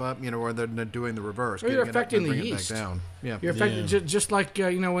up, where they're doing the reverse. Well, you're getting it up affecting and the bringing it yeast. back down. Yeah. You're affecting just like when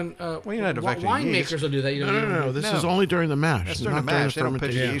you're not affecting winemakers yeast. will do that. No. This No. is only during the mash. That's It's during the not during mash. They don't pitch the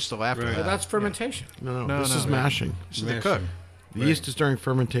fermentation. yeast till after Right. that. But that's fermentation. No, this No, is no. mashing. This is the cook. The yeast is during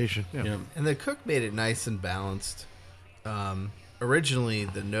fermentation. Yeah. And the cook made it nice and balanced. Originally,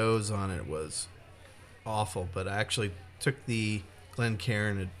 the nose on it was awful, but I actually took the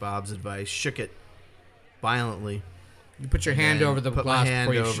Glencairn at Bob's advice, shook it violently. You put your hand and over the put glass my hand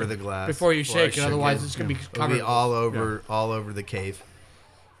before you over shake- the glass before you before I shake it. shook Otherwise, it. it's gonna be It'll covered. be all over the cave.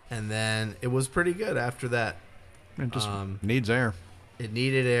 And then it was pretty good after that. It just Um, needs air. It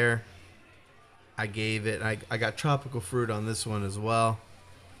needed air. I gave it. I got tropical fruit on this one as well,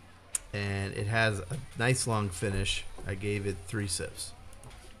 and it has a nice long finish. I gave it 3 sips.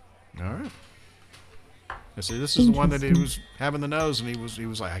 All right. Now, see, this is the one that he was having the nose, and he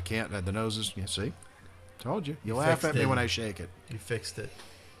was like, I can't. The nose is. You see, told you. You laugh fixed at me it. when I shake it. You fixed it.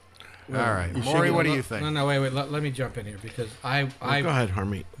 All right, you Maury, shake it what do No, you think? No, wait. Let me jump in here because Go ahead,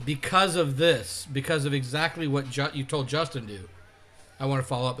 Harmeet. because of this, because of exactly what you told Justin to do, I want to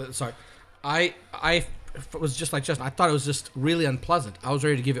follow up. Sorry, I was just like Justin. I thought it was just really unpleasant. I was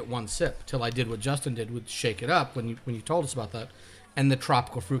ready to give it 1 sip till I did what Justin did with shake it up when you told us about that, and the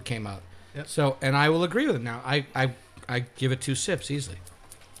tropical fruit came out. Yep. So, and I will agree with him now. I give it 2 sips easily.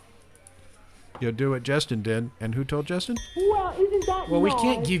 You'll do what Justin did. And who told Justin? Well, isn't that Well, we nice?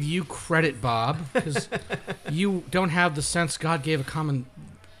 can't give you credit, Bob, because you don't have the sense God gave a common.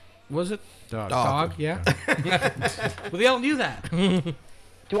 Was it dog? Yeah. Well, they all knew that. Do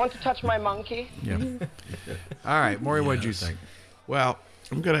you want to touch my monkey? Yeah. All right, Maury, what did you think? Well,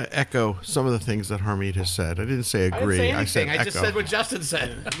 I'm going to echo some of the things that Harmeet has said. I didn't say agree. I didn't say anything. I said I just echo. said what Justin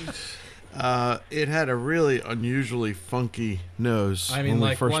said. It had a really unusually funky nose. I mean, when we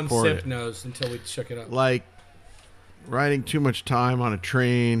like first one poured sip it. nose until we shook it up. Like riding too much time on a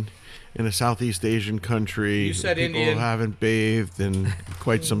train in a Southeast Asian country. You said People Indian. haven't bathed in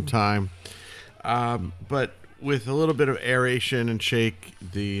quite some time. But with a little bit of aeration and shake,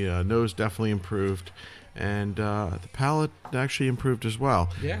 the nose definitely improved. And the palate actually improved as well.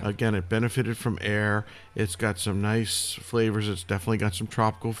 Yeah. Again, it benefited from air. It's got some nice flavors. It's definitely got some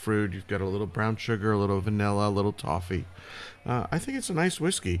tropical fruit. You've got a little brown sugar, a little vanilla, a little toffee. I think it's a nice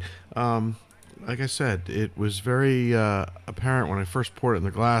whiskey. Like I said, it was very apparent when I first poured it in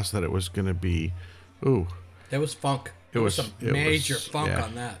the glass that it was going to be, There was funk. There was some major funk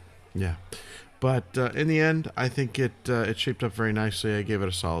on that. Yeah. But in the end, I think it shaped up very nicely. I gave it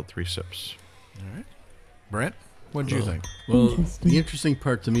a solid 3 sips. All right. Brent, what did you think? Well, the interesting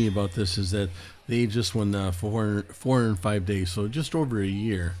part to me about this is that they aged this one 405 days, so just over a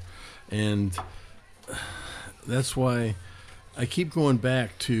year. And that's why I keep going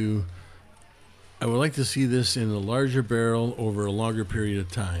back to, I would like to see this in a larger barrel over a longer period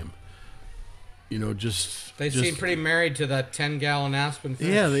of time. You know, They seem pretty married to that 10-gallon Aspen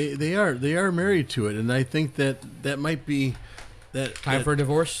finish. Yeah, they are married to it, and I think that might be Time for a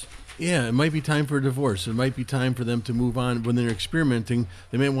divorce? Yeah, it might be time for a divorce. It might be time for them to move on. When they're experimenting,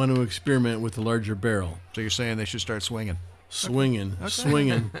 they might want to experiment with a larger barrel. So you're saying they should start swinging? Swinging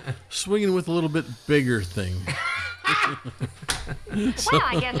with a little bit bigger thing. Well,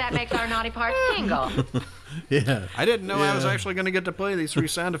 I guess that makes our naughty parts tingle. Yeah. I didn't know I was actually going to get to play these 3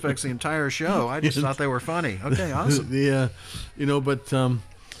 sound effects the entire show. I just thought they were funny. Okay, awesome. Yeah, but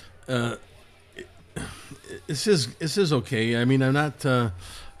this is okay. I mean, I'm not going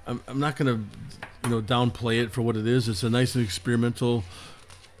to downplay it for what it is. It's a nice experimental,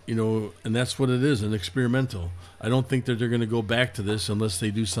 and that's what it is, an experimental. I don't think that they're going to go back to this unless they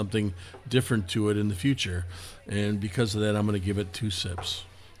do something different to it in the future. And because of that, I'm going to give it 2 sips.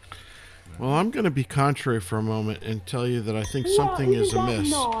 Well, I'm going to be contrary for a moment and tell you that I think something is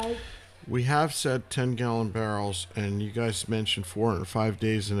amiss. We have said 10-gallon barrels, and you guys mentioned 405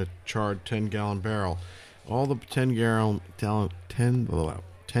 days in a charred 10-gallon barrel. All the 10-gallon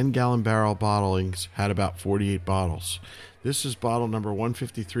barrel bottlings had about 48 bottles. This is bottle number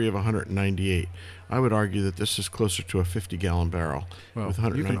 153 of 198. I would argue that this is closer to a 50-gallon barrel with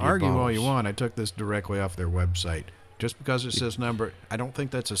 198 you can argue bottles. all you want. I took this directly off their website. Just because it says number, I don't think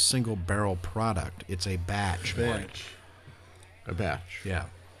that's a single barrel product. It's a batch. A batch. Yeah.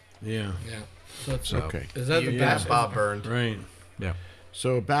 Yeah. So it's okay. Is that the batch Bob burned? Right. Yeah.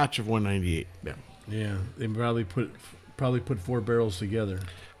 So a batch of 198. Yeah. Yeah. They probably put 4 barrels together.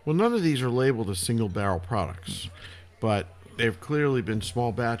 Well, none of these are labeled as single barrel products, but they've clearly been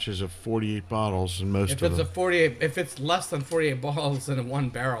small batches of 48 bottles, and most If of it's them. if it's less than 48 bottles in one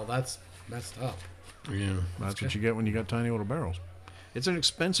barrel, that's messed up. Yeah. That's what you get when you got tiny little barrels. It's an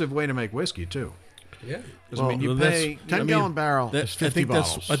expensive way to make whiskey, too. Yeah. Well, I mean, you pay 10-gallon barrel is 50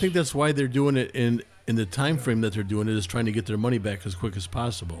 bottles. I think that's why they're doing it in the time frame that they're doing it, is trying to get their money back as quick as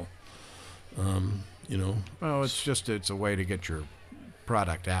possible. Well, it's a way to get your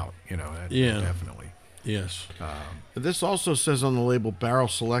product out, Yeah. definitely. Yes. This also says on the label Barrel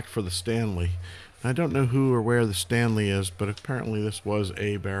Select for the Stanley. I don't know who or where the Stanley is, but apparently this was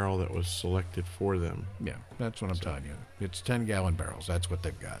a barrel that was selected for them. Yeah, that's what I'm telling you. It's 10-gallon barrels. That's what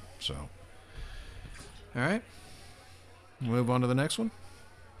they've got. So, all right. Move on to the next one.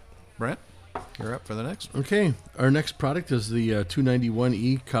 Brent, you're up for the next one. Okay. Our next product is the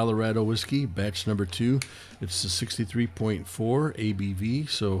 291E Colorado Whiskey, batch number 2. It's a 63.4 ABV,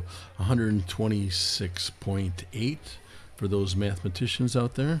 so 126.8 for those mathematicians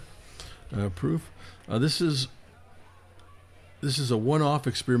out there. Proof. This is a one-off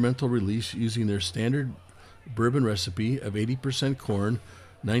experimental release using their standard bourbon recipe of 80% corn,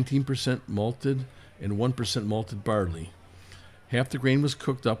 19% malted, and 1% malted barley. Half the grain was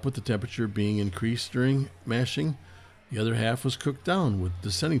cooked up with the temperature being increased during mashing. The other half was cooked down with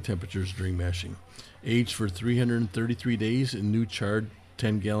descending temperatures during mashing. Aged for 333 days in new charred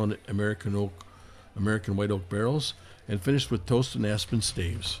 10-gallon American white oak barrels, and finished with toasted aspen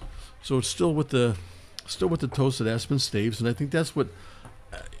staves. So it's still with the toasted aspen staves, and I think that's what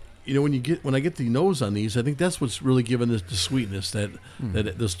when I get the nose on these, I think that's what's really giving us the sweetness that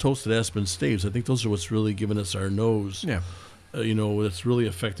those toasted aspen staves. I think those are what's really giving us our nose. Yeah. It's really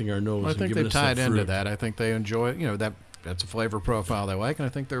affecting our nose. Well, I and think giving they've us that tied into fruit. that. I think they enjoy, that's a flavor profile they like, and I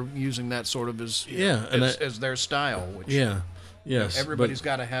think they're using that sort of as their style. Which, Yes. everybody's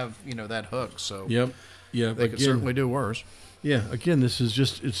got to have that hook. So Yep. Yeah. they could certainly do worse. Yeah. Again, it's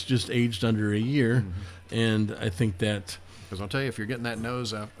just aged under a year, and I think that. Because I'll tell you, if you're getting that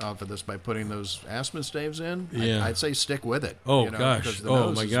nose off of this by putting those aspen staves in, Yeah. I'd say stick with it. Oh because gosh! the Oh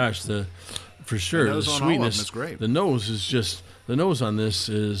nose my is- gosh! For sure, nose the on all of them sweetness is great. The nose is just the nose on this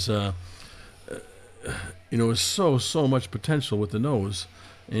is, is so much potential with the nose,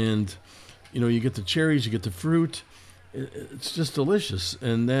 and you get the cherries, you get the fruit. It's just delicious,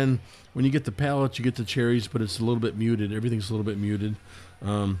 and then when you get the palate, you get the cherries, but it's a little bit muted. Everything's a little bit muted.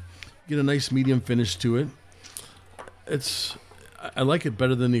 Get a nice medium finish to it. I like it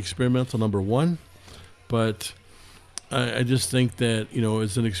better than the experimental number 1, but I just think that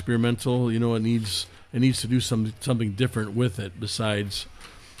as an experimental, it needs to do something different with it besides,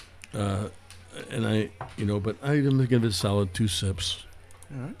 but I'm gonna give it a solid 2 sips.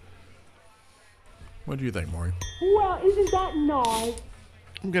 All right. What do you think, Maury? Well, isn't that nice?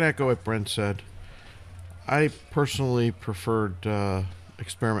 I'm going to echo what Brent said. I personally preferred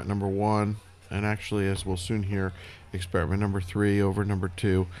experiment number 1, and actually, as we'll soon hear, experiment number 3 over number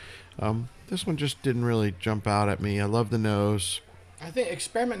 2. This one just didn't really jump out at me. I love the nose. I think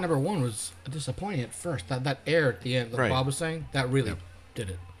experiment number 1 was disappointing at first. That air at the end, like Right. Bob was saying, that really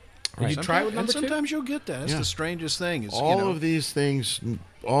did it. Did you Sometimes- try it with number 2? Sometimes you'll get that. That's Yeah. the strangest thing. Is, All of these things,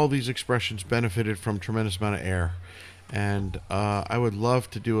 all these expressions benefited from tremendous amount of air. And I would love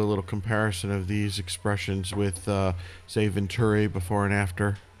to do a little comparison of these expressions with, say, Venturi before and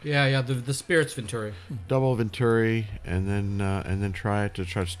after. Yeah, the Spirits Venturi. Double Venturi, and then try to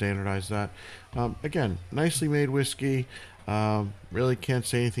standardize that. Again, nicely made whiskey. Really can't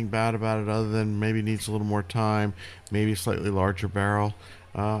say anything bad about it other than maybe needs a little more time, maybe a slightly larger barrel.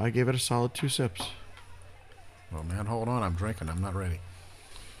 I gave it a solid 2 sips. Oh man, hold on. I'm drinking. I'm not ready.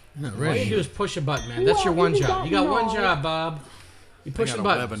 Not All you do is push a button, man. That's your one job. You got one job, Bob. You push I the got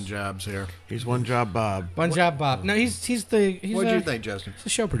button. 11 jobs here. He's one job, Bob. One job, Bob. No, he's What do you think, Justin? He's the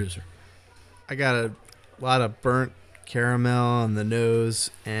show producer. I got a lot of burnt caramel on the nose,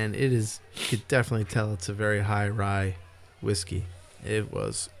 and you could definitely tell it's a very high rye whiskey. It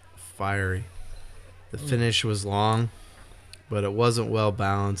was fiery. The finish was long, but it wasn't well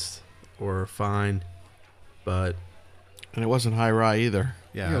balanced or fine. But And it wasn't high rye either.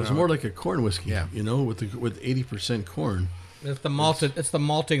 Yeah, it was more like a corn whiskey. Yeah. With 80% corn. It's the malted. It's the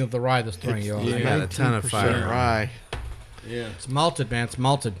malting of the rye that's throwing you off. I got a ton of fire. Rye. Yeah. It's malted, man. It's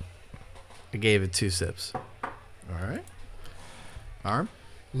malted. I gave it 2 sips. All right. Arm?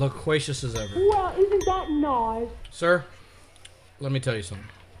 Loquacious as ever. Well, isn't that nice? Sir, let me tell you something.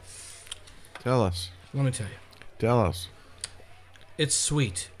 Tell us. Let me tell you. Tell us. It's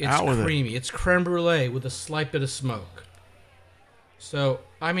sweet. It's Out with it. creamy. It's creme brulee with a slight bit of smoke. So,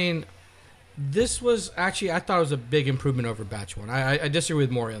 I mean, this was actually, I thought it was a big improvement over batch 1. I disagree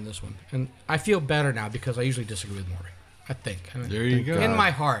with Maury on this one. And I feel better now because I usually disagree with Maury. I think. I mean, There you go. in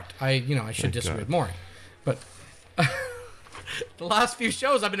my heart, I should disagree God. with Maury. But the last few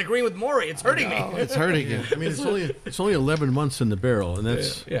shows, I've been agreeing with Maury. It's hurting me. It's hurting you. I mean, it's only 11 months in the barrel, and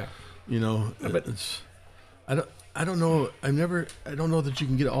that's Yeah. it's. I don't know. I don't know that you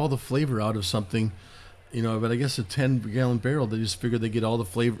can get all the flavor out of something, But I guess a 10-gallon barrel, they just figured they get all the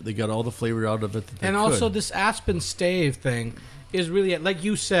flavor. They got all the flavor out of it. That they And could. also, this Aspen Stave thing is really, like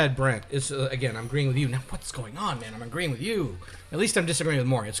you said, Brent. Is again, I'm agreeing with you. Now, what's going on, man? I'm agreeing with you. At least I'm disagreeing with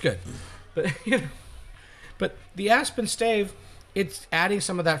Maury. It's good, but but the Aspen Stave, it's adding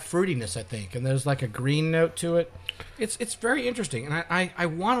some of that fruitiness, I think, and there's like a green note to it. It's very interesting, and I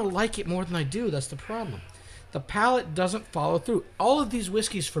want to like it more than I do. That's the problem. The palate doesn't follow through. All of these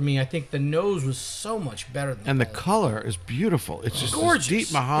whiskeys, for me, I think the nose was so much better than And the palate. color is beautiful. It's just Gorgeous. this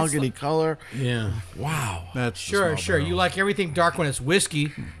deep mahogany color. Yeah. Wow. That's the Sure. small You barrel. like everything dark when it's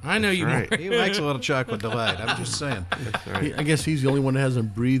whiskey. I know you. right. Maury. He likes a little chocolate delight. I'm just saying. I guess he's the only one that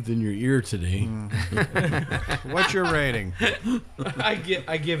hasn't breathed in your ear today. What's your rating? I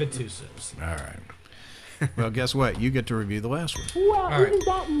give it 2 sips. All right. Well, guess what? You get to review the last one. Well, right. isn't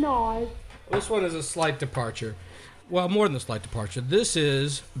that nice? This one is a slight departure. Well, more than a slight departure. This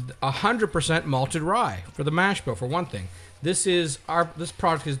is 100% malted rye for the mash bill, for one thing. This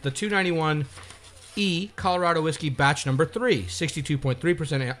product is the 291E Colorado Whiskey Batch Number 3,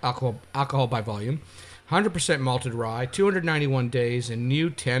 62.3% alcohol by volume, 100% malted rye, 291 days, and new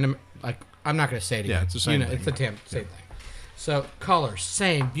tandem. I'm not going to say it again. Yeah, it's the same thing. It's the same thing. So color,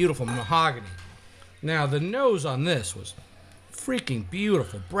 same, beautiful mahogany. Now the nose on this was freaking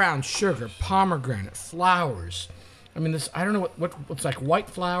beautiful. Brown sugar, pomegranate, flowers. I mean, this, I don't know what's like white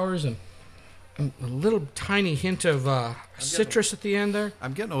flowers and a little tiny hint of citrus at the end there.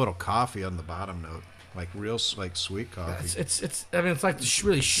 I'm getting a little coffee on the bottom note, like real like sweet coffee. It's I mean, it's like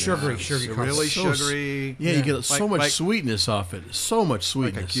really sugary coffee. Really sugary. Yeah, you get so much sweetness off it. So much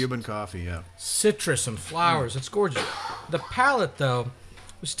sweetness. Like a Cuban coffee, yeah. Citrus and flowers. It's gorgeous. The palate, though,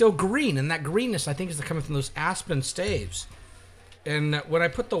 was still green, and that greenness, I think, is coming from those aspen staves. And when I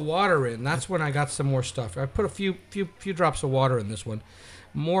put the water in, that's when I got some more stuff. I put a few drops of water in this one.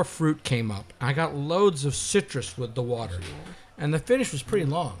 More fruit came up. I got loads of citrus with the water. And the finish was pretty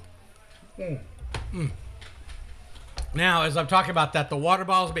long. Now, as I'm talking about that, the water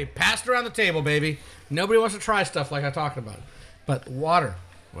bottles are being passed around the table, baby. Nobody wants to try stuff like I'm talking about. But water.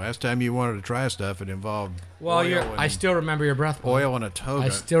 Last time you wanted to try stuff, it involved I still remember your breath. Oil and a toga. I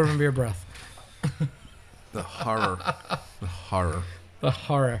still remember your breath. The horror. The horror. The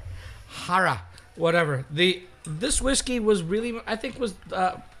horror. Horror. Whatever. This whiskey was really, I think, was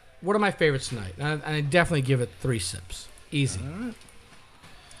one of my favorites tonight. And I definitely give it 3 sips. Easy. All right.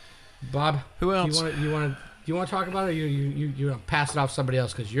 Bob, who else? Do you want to talk about it, or you want to pass it off to somebody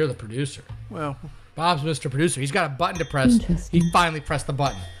else because you're the producer? Well, Bob's Mr. Producer. He's got a button to press. He finally pressed the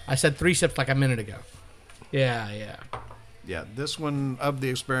button. I said 3 sips like a minute ago. Yeah. Yeah, this one, of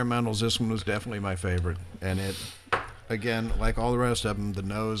the experimentals, this one was definitely my favorite. And it, again, like all the rest of them, the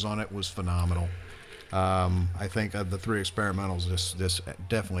nose on it was phenomenal. I think of the 3 experimentals, this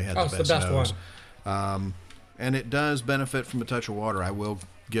definitely had the best nose. One. And it does benefit from a touch of water. I will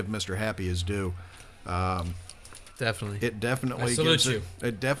give Mr. Happy his due. Definitely. It definitely gives it.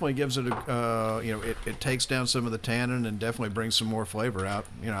 It definitely gives it a. It takes down some of the tannin and definitely brings some more flavor out.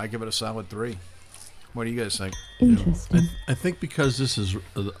 I give it a solid 3. What do you guys think? Interesting. I think because this is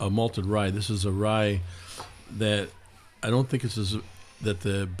a malted rye, this is a rye that I don't think it's that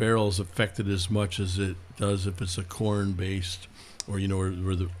the barrel is affected as much as it does if it's a corn based. Or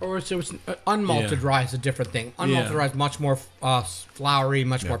it's unmalted rye is a different thing. Unmalted rye is much more flowery,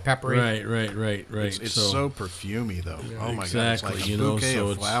 much more peppery. Right. It's so perfumey though. Yeah, oh my god! It's like a bouquet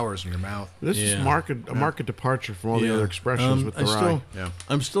of flowers in your mouth. This is a market departure from all the other expressions with the rye.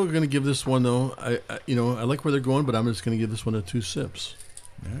 I'm still going to give this one though. I like where they're going, but I'm just going to give this one 2 sips.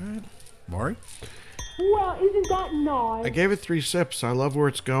 All right, Maury. Well, isn't that nice? I gave it 3 sips. I love where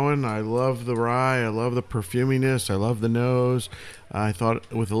it's going. I love the rye. I love the perfuminess. I love the nose. I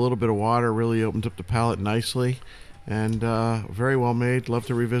thought with a little bit of water really opened up the palate nicely. And very well made. Love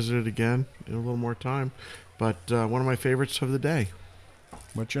to revisit it again in a little more time. But one of my favorites of the day.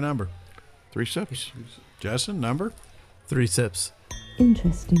 What's your number? 3 sips. Justin, number? 3 sips.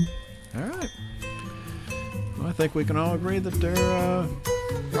 Interesting. All right. Well, I think we can all agree that they're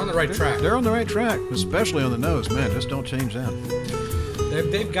on the right track. They're on the right track, especially on the nose. Man, just don't change that.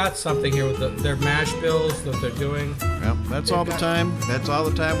 They've got something here with their mash bills that they're doing. Well, that's all the time. That's all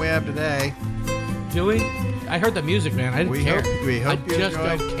the time we have today. Do we? I heard the music, man. I didn't care. We hope I just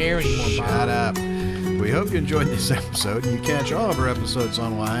don't care anymore. Shut up. We hope you enjoyed this episode. You catch all of our episodes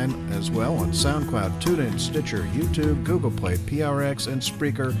online as well on SoundCloud, TuneIn, Stitcher, YouTube, Google Play, PRX, and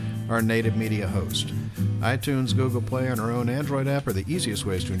Spreaker, our native media host. iTunes, Google Play, and our own Android app are the easiest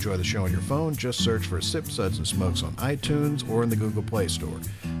ways to enjoy the show on your phone. Just search for Sips, Suds, and Smokes on iTunes or in the Google Play Store.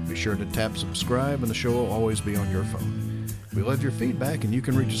 Be sure to tap subscribe, and the show will always be on your phone. We love your feedback, and you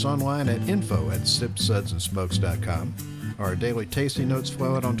can reach us online at info@sipsudsandsmokes.com. Our daily tasting notes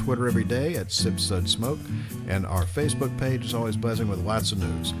flow out on Twitter every day at SipSudSmoke, and our Facebook page is always buzzing with lots of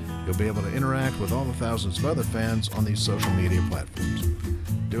news. You'll be able to interact with all the thousands of other fans on these social media platforms.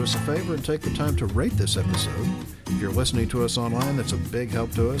 Do us a favor and take the time to rate this episode. If you're listening to us online, that's a big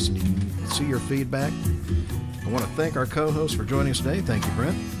help to us, and you can see your feedback. I want to thank our co-host for joining us today. Thank you,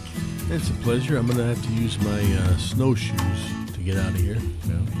 Brent. It's a pleasure. I'm going to have to use my snowshoes to get out of here.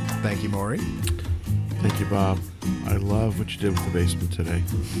 Yeah. Thank you, Maury. Thank you, Bob. I love what you did with the basement today.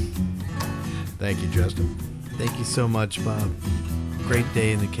 Thank you, Justin. Thank you so much, Bob. Great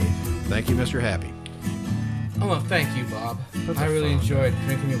day in the cave. Thank you, Mr. Happy. Oh, well, thank you, Bob. I really enjoyed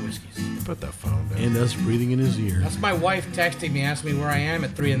drinking your whiskeys. Put that phone down. And us breathing in his ear. That's my wife texting me, asking me where I am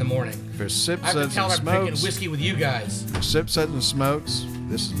at 3 a.m. For Sips, I have to Suds, tell her and I'm drinking Smokes. whiskey with you guys. For Sips, Suds, and Smokes,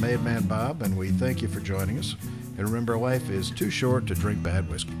 this is Made Man Bob, and we thank you for joining us. And remember, life is too short to drink bad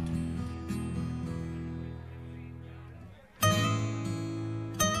whiskey.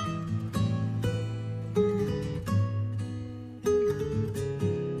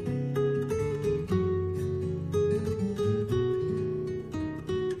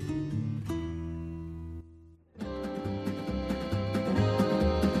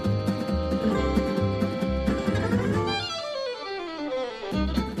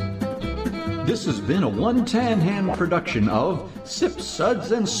 This has been a One Tan Hand production of Sips,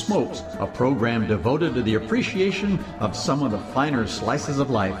 Suds, and Smokes, a program devoted to the appreciation of some of the finer slices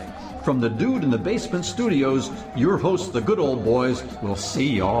of life. From the Dude in the Basement Studios, your hosts, the Good Old Boys, will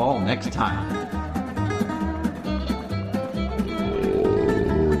see y'all next time.